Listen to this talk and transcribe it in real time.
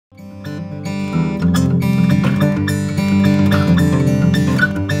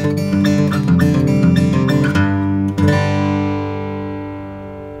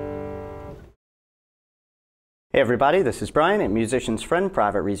Hey everybody, this is Brian at Musician's Friend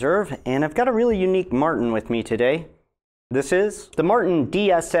Private Reserve, and I've got a really unique Martin with me today. This is the Martin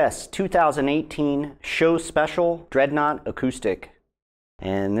DSS-2018 Show Special Dreadnought Acoustic.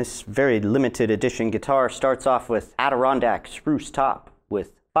 And this very limited edition guitar starts off with Adirondack spruce top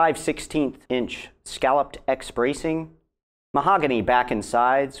with 5/16 inch scalloped X bracing, mahogany back and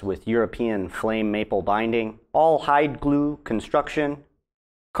sides with European flame maple binding, all hide glue construction,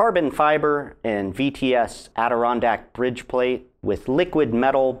 carbon fiber and VTS Adirondack bridge plate with liquid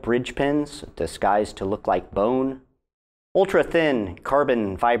metal bridge pins disguised to look like bone, ultra thin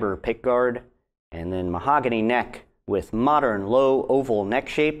carbon fiber pickguard, and then mahogany neck with modern low oval neck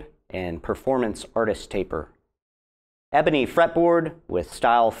shape and performance artist taper. Ebony fretboard with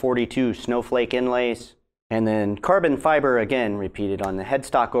style 42 snowflake inlays, and then carbon fiber again repeated on the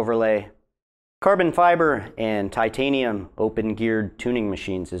headstock overlay. Carbon fiber and titanium open geared tuning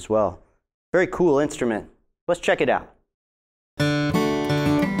machines as well. Very cool instrument. Let's check it out.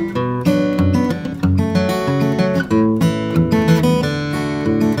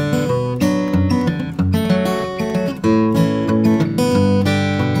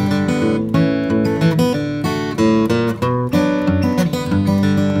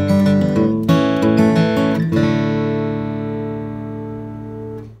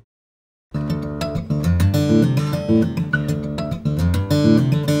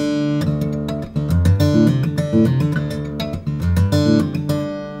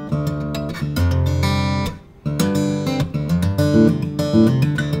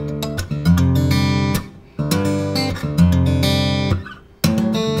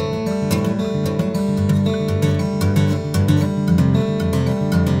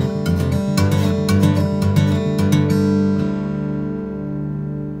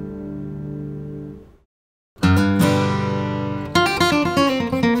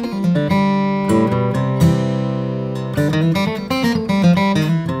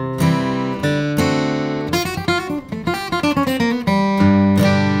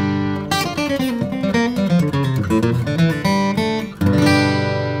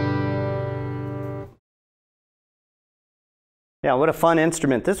 Yeah, what a fun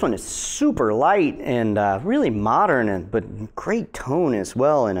instrument. This one is super light and really modern, but great tone as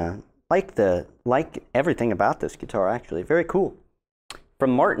well. And I like everything about this guitar, actually. Very cool.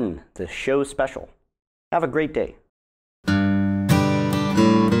 From Martin, the Show Special. Have a great day.